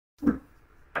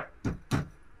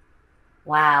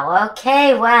Wow,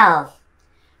 okay, well,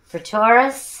 for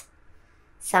Taurus,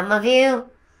 some of you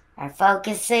are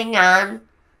focusing on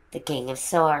the King of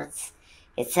Swords.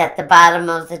 It's at the bottom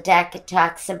of the deck. It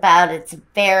talks about it's a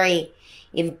very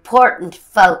important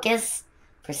focus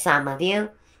for some of you.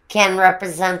 Can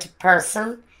represent a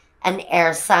person, an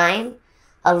air sign,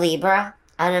 a Libra,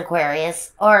 an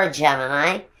Aquarius, or a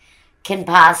Gemini. Can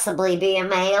possibly be a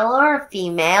male or a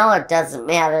female. It doesn't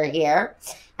matter here.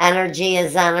 Energy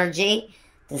is energy.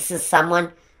 This is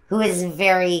someone who is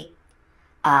very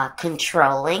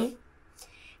controlling,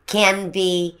 can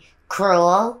be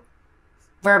cruel,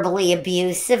 verbally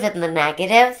abusive in the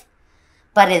negative,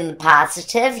 but in the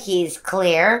positive, he's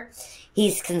clear,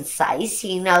 he's concise,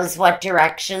 he knows what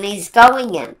direction he's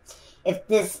going in. If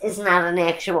this is not an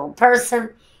actual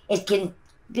person, it can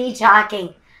be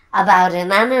talking about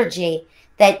an energy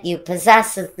that you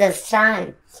possess at this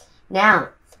time. Now,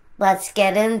 let's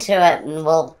get into it, and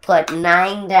we'll put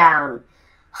 9 down.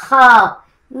 Oh,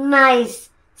 nice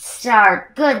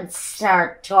start. Good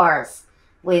start, Taurus.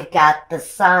 We've got the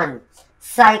sun,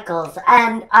 cycles,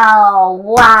 and oh,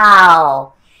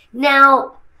 wow.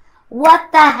 Now,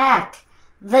 what the heck?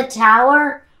 The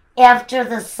tower after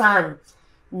the sun.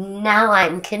 Now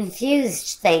I'm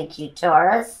confused, thank you,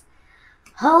 Taurus.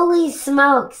 Holy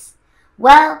smokes.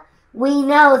 Well, we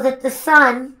know that the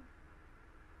sun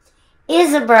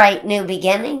is a bright new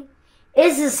beginning,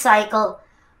 is a cycle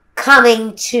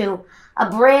coming to a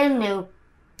brand new,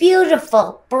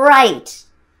 beautiful, bright,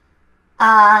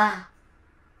 I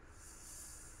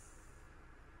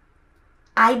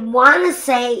want to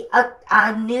say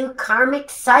a new karmic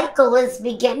cycle is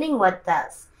beginning with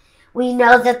this. We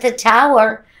know that the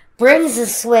tower brings a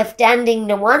swift ending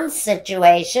to one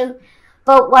situation,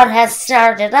 but what has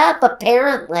started up,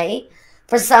 apparently,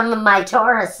 for some of my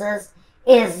Tauruses,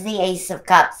 is the Ace of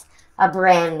Cups, a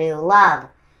brand new love.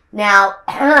 Now,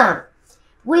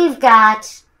 we've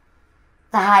got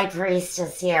the High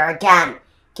Priestess here. Again,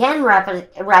 can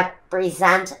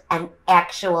represent an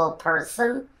actual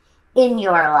person in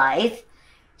your life.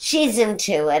 She's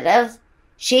intuitive.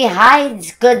 She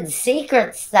hides good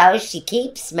secrets, though. She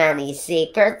keeps many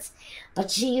secrets, but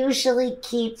she usually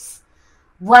keeps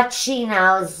what she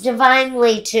knows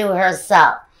divinely to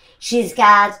herself. She's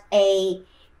got a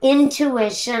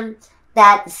intuition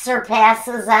that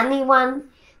surpasses anyone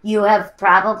you have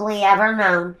probably ever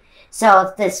known. So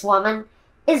if this woman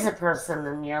is a person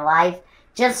in your life,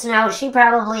 just know she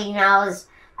probably knows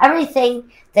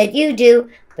everything that you do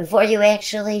before you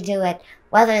actually do it.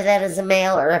 Whether that is a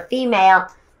male or a female,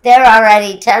 they're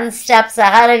already 10 steps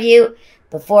ahead of you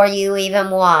before you even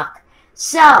walk.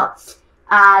 So,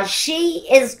 she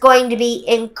is going to be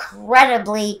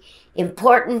incredibly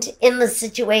important in the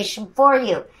situation for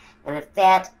you. And if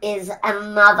that is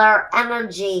another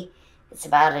energy, it's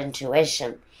about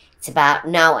intuition. It's about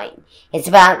knowing. It's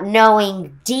about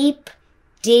knowing deep,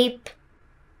 deep,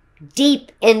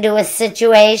 deep into a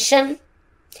situation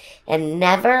and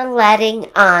never letting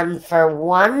on for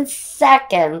 1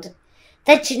 second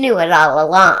that you knew it all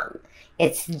along.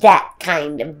 It's that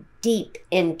kind of deep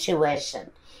intuition.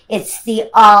 It's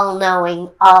the all-knowing,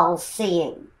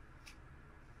 all-seeing.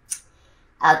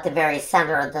 At the very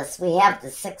center of this, we have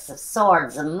the Six of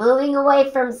Swords, and moving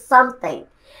away from something,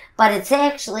 but it's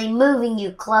actually moving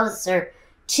you closer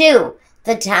to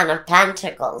the Ten of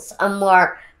Pentacles, a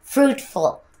more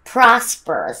fruitful,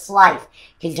 prosperous life.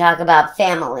 You can talk about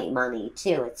family money,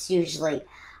 too. It's usually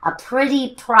a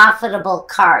pretty profitable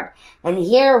card. And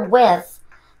here with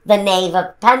the Knave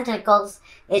of Pentacles,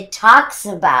 it talks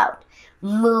about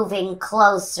moving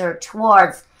closer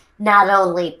towards not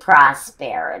only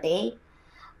prosperity,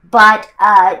 but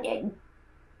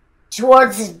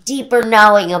towards a deeper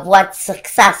knowing of what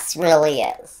success really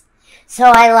is. So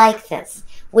I like this.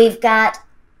 We've got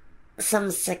some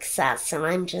success, and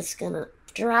I'm just going to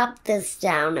drop this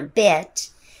down a bit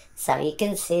so you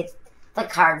can see the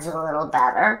cards a little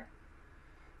better.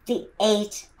 The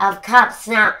Eight of Cups.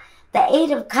 Now, the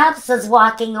Eight of Cups is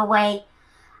walking away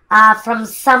from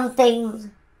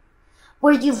something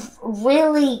where you've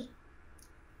really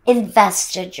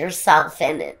invested yourself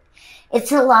in it.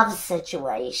 It's a love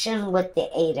situation with the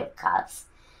Eight of Cups.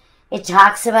 It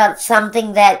talks about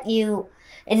something that you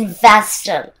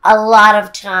invested a lot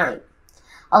of time,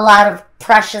 a lot of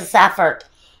precious effort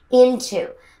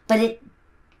into, but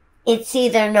it's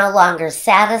either no longer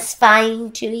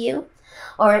satisfying to you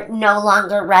or it no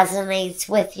longer resonates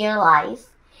with your life.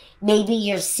 Maybe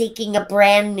you're seeking a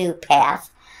brand new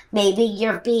path. Maybe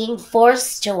you're being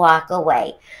forced to walk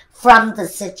away from the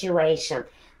situation,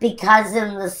 because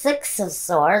in the 6 of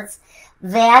Swords,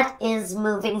 that is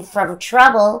moving from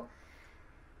trouble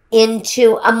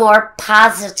into a more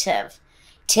positive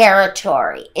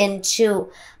territory, into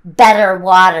better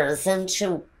waters,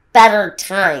 into better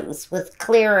times with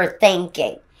clearer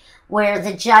thinking, where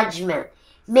the judgment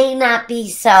may not be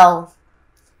so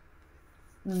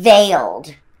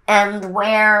veiled and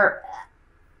where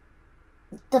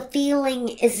the feeling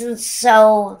isn't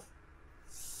so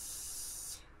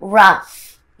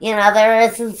rough. You know, there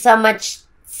isn't so much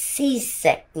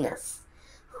seasickness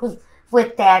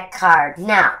with that card.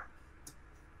 Now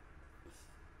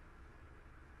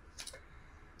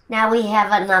we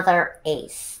have another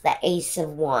ace, the Ace of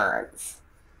Wands.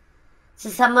 So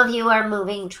some of you are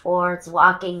walking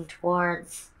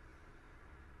towards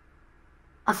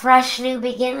a fresh new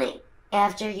beginning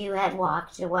after you had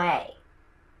walked away.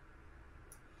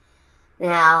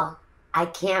 Now, I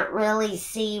can't really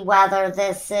see whether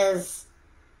this is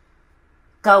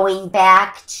going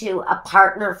back to a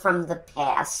partner from the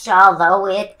past, although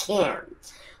it can.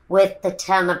 With the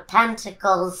Ten of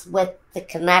Pentacles, with the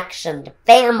connection to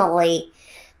family,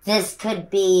 this could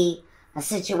be a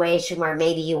situation where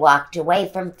maybe you walked away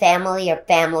from family or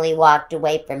family walked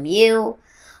away from you,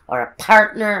 or a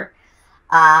partner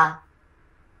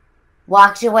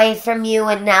walked away from you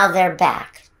and now they're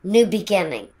back. New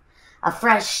beginning, a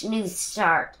fresh new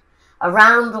start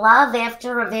around love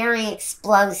after a very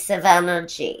explosive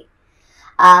energy.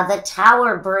 The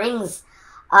Tower brings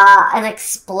an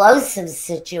explosive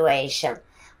situation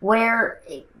where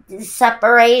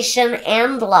separation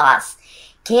and loss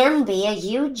can be a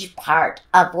huge part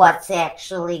of what's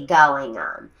actually going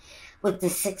on. With the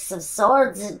Six of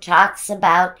Swords, it talks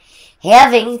about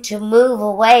having to move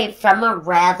away from a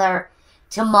rather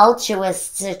tumultuous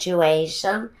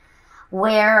situation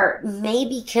where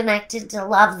maybe connected to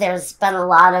love there's been a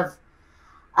lot of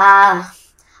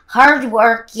hard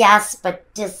work, yes,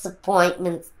 but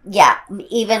disappointment, yeah,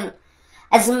 even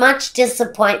as much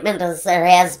disappointment as there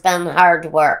has been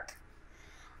hard work.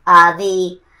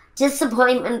 The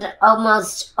disappointment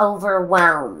almost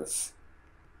overwhelms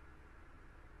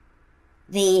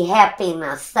the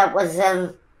happiness that was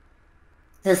in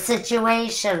the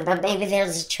situation, but maybe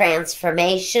there's a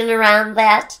transformation around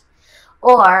that,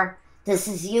 or this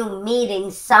is you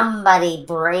meeting somebody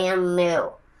brand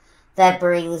new that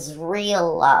brings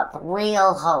real love,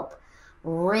 real hope,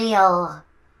 real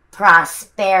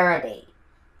prosperity,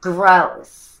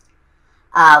 growth.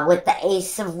 With the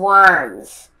Ace of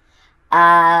Wands,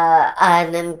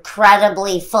 an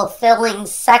incredibly fulfilling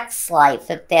sex life,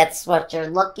 if that's what you're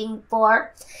looking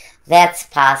for, that's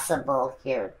possible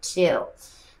here too.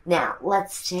 Now,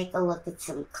 let's take a look at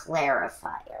some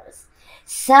clarifiers.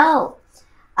 So,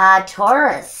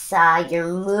 Taurus, you're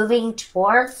moving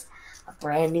towards a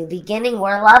brand new beginning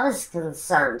where love is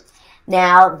concerned.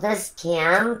 Now, this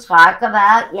can talk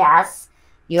about, yes,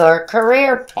 your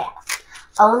career path,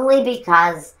 only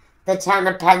because the Ten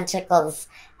of Pentacles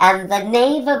and the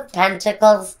Knave of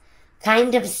Pentacles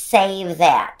kind of save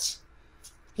that.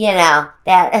 You know,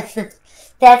 that's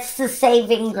the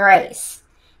saving grace.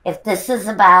 If this is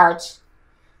about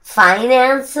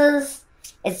finances,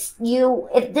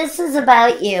 if this is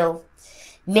about you,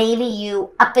 maybe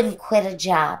you up and quit a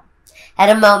job at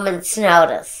a moment's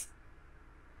notice.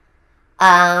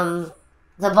 The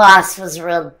boss was a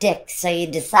real dick, so you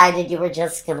decided you were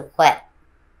just going to quit.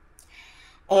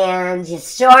 And you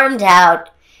stormed out,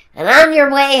 and on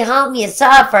your way home you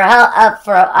saw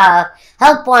a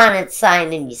help wanted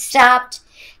sign, and you stopped,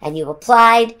 and you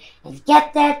applied, and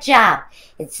get that job.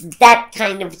 It's that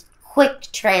kind of quick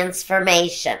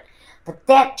transformation. But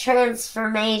that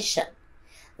transformation,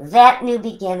 that new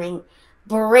beginning,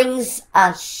 brings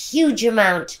a huge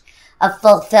amount of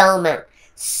fulfillment,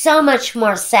 so much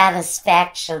more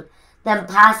satisfaction than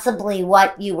possibly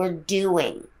what you were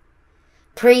doing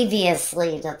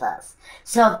previously to this.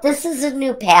 So if this is a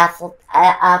new path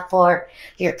for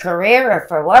your career or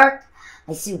for work,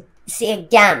 I see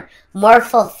again, more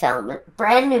fulfillment,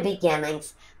 brand new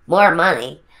beginnings, more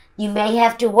money. You may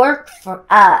have to work for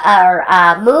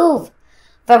move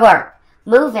for work.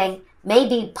 Moving may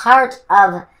be part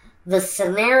of the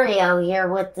scenario here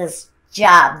with this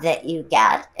job that you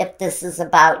get, if this is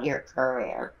about your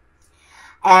career.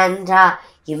 And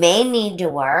you may need to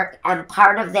work, and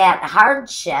part of that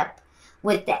hardship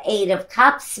with the Eight of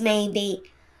Cups may be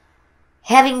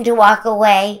having to walk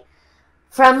away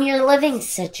from your living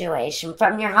situation,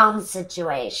 from your home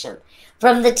situation,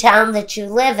 from the town that you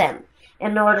live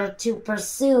in order to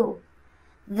pursue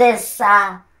this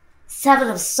Seven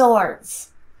of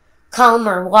Swords,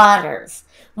 calmer waters,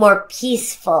 more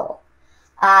peaceful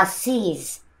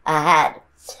seas ahead.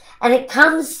 And it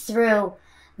comes through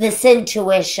this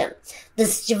intuition,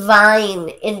 this divine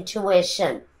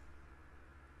intuition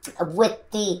with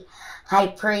the High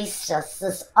Priestess,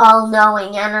 this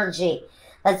all-knowing energy,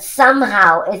 that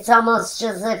somehow it's almost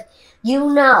as if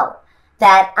you know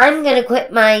that I'm going to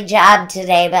quit my job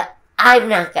today, but I'm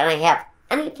not going to have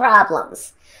any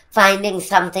problems finding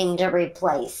something to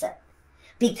replace it,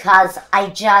 because I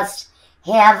just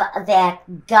have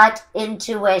that gut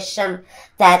intuition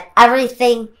that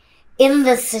everything in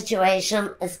this situation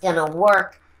is going to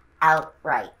work out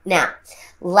right. Now,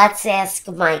 let's ask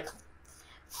Michael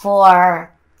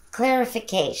for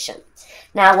clarification.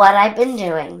 Now, what I've been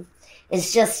doing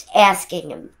is just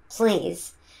asking him,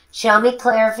 please, show me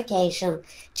clarification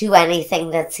to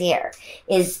anything that's here.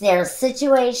 Is there a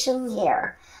situation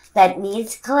here that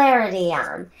needs clarity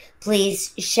on?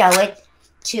 Please show it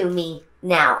to me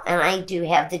now. And I do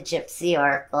have the Gypsy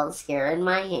Oracles here in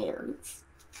my hands.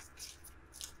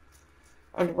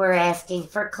 And we're asking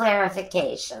for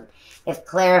clarification. If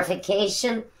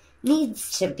clarification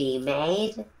needs to be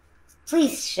made,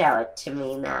 please show it to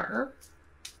me now.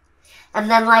 And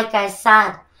then, like I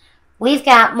said, we've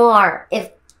got more.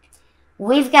 If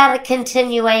we've got a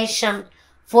continuation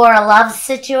for a love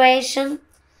situation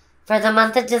for the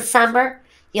month of December,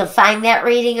 you'll find that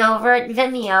reading over at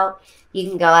Vimeo. You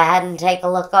can go ahead and take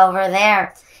a look over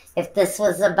there. If this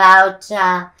was about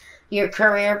your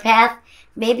career path,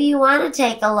 maybe you want to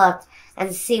take a look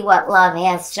and see what love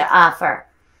has to offer.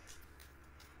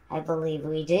 I believe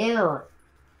we do.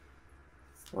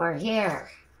 We're here.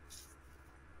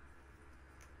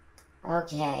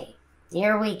 Okay,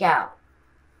 here we go.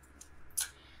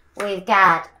 We've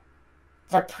got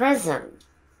the prison,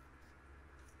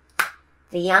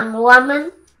 the young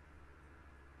woman,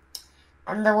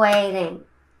 and the waiting.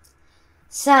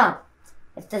 So,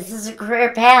 if this is a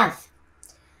career path,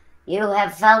 you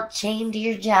have felt chained to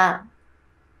your job,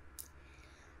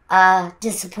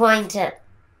 disappointed,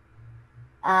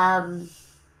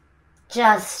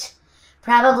 just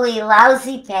probably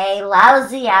lousy pay,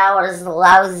 lousy hours,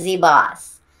 lousy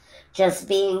boss, just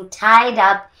being tied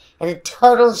up in a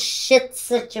total shit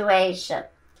situation.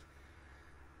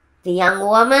 The young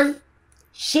woman,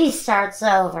 she starts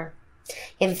over.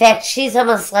 In fact, she's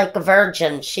almost like a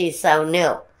virgin. She's so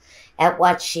new at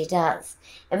what she does.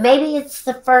 And maybe it's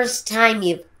the first time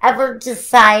you've ever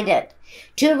decided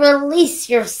to release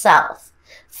yourself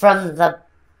from the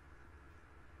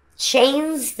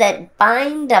chains that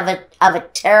bind of a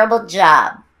terrible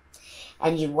job.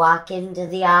 And you walk into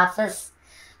the office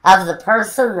of the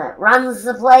person that runs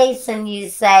the place and you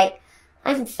say,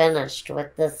 I'm finished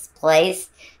with this place.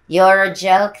 You're a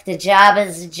joke. The job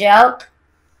is a joke.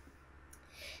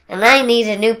 And I need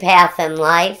a new path in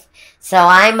life, so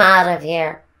I'm out of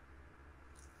here.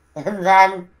 And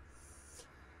then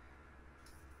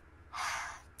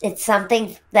it's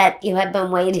something that you have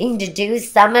been waiting to do,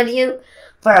 some of you,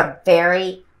 for a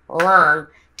very long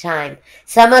time.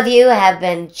 Some of you have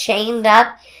been chained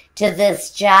up to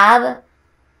this job.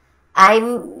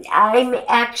 I'm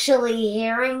actually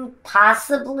hearing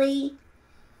possibly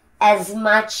as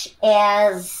much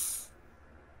as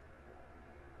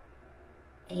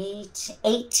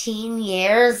 18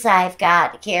 years I've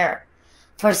got here.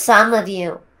 For some of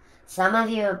you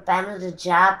have been at a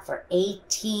job for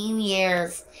 18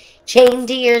 years, chained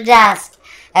to your desk,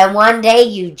 and one day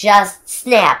you just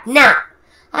snap. Now,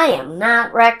 I am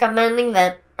not recommending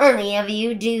that any of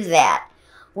you do that.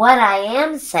 What I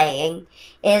am saying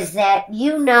is that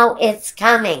you know it's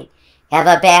coming. Have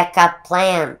a backup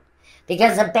plan.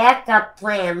 Because a backup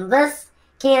plan, this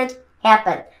can't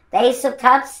happen. The Ace of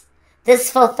Cups, this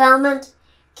fulfillment,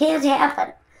 can't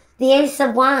happen. The Ace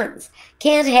of Wands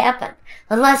can't happen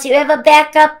unless you have a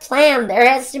backup plan. There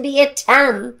has to be a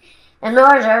 10 in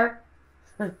order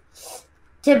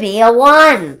to be a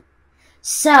 1.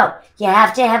 So, you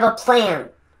have to have a plan,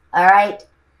 all right?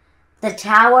 The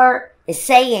Tower is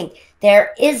saying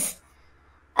there is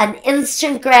an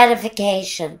instant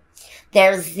gratification.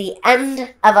 There's the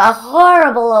end of a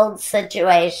horrible old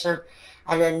situation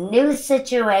and a new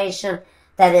situation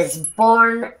that is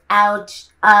born out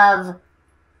of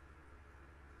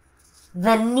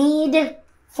the need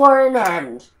for an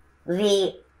end,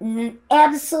 the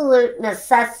absolute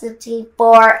necessity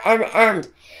for an end.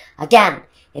 Again,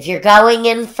 if you're going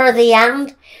in for the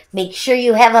end, make sure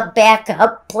you have a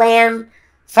backup plan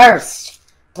first.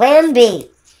 Plan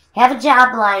B, have a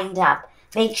job lined up.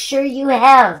 Make sure you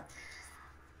have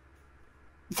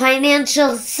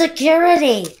financial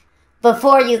security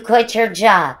before you quit your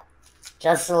job.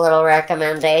 Just a little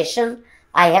recommendation.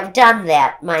 I have done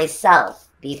that myself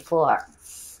before.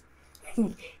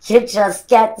 You just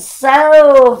get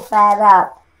so fed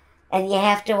up and you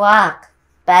have to walk.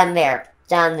 Been there,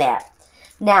 done that.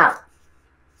 Now,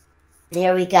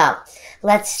 Here we go.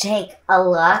 Let's take a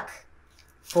look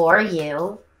for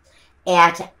you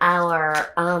at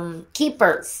our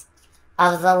Keepers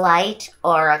of the Light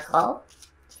Oracle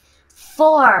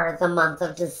for the month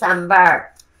of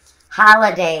December.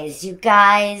 Holidays, you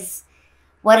guys,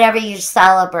 whatever you're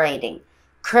celebrating.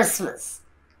 Christmas,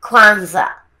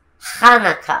 Kwanzaa,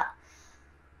 Hanukkah,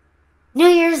 New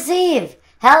Year's Eve.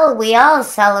 Hell, we all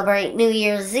celebrate New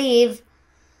Year's Eve.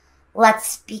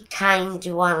 Let's be kind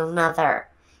to one another.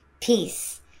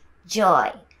 Peace,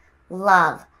 joy,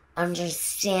 love,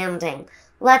 understanding.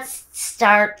 Let's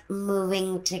start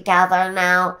moving together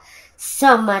now.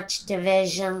 So much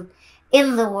division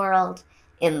in the world,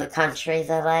 in the country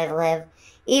that I live,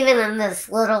 even in this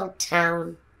little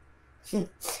town.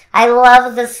 I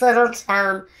love this little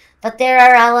town, but there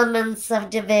are elements of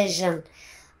division.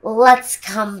 Let's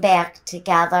come back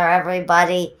together,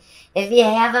 everybody. If you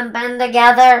haven't been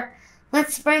together,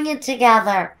 let's bring it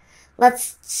together.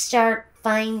 Let's start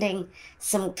finding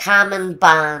some common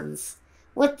bonds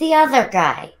with the other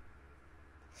guy.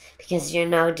 Because you're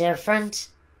no different,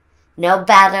 no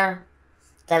better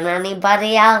than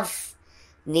anybody else.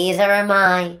 Neither am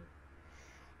I.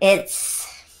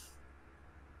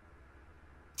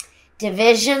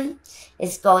 Division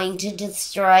is going to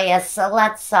destroy us, so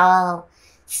let's all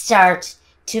start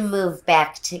to move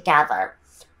back together.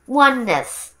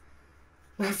 Oneness.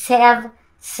 Let's have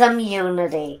some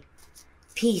unity,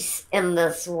 peace in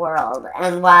this world.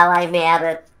 And while I'm at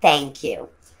it, thank you.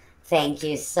 Thank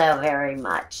you so very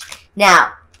much.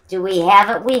 Now, do we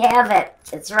have it? We have it.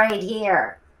 It's right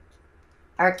here.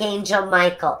 Archangel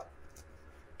Michael.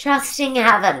 Trusting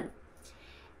heaven.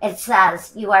 It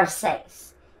says, you are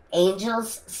safe.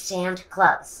 Angels stand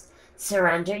close.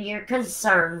 Surrender your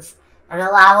concerns and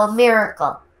allow a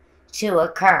miracle to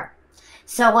occur.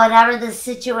 So whatever the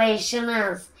situation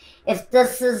is, if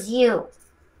this is you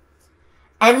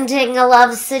ending a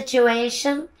love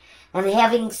situation and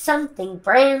having something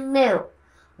brand new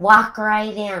walk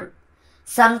right in,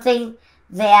 something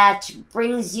that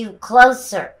brings you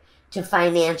closer to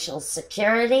financial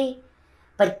security,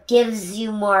 but gives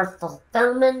you more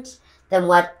fulfillment than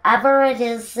whatever it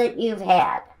is that you've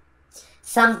had.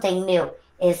 Something new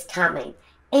is coming.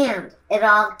 And it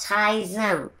all ties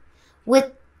in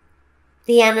with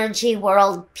the energy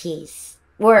world peace.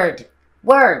 Word.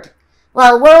 Well,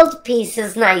 world peace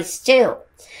is nice too.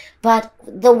 But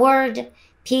the word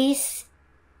peace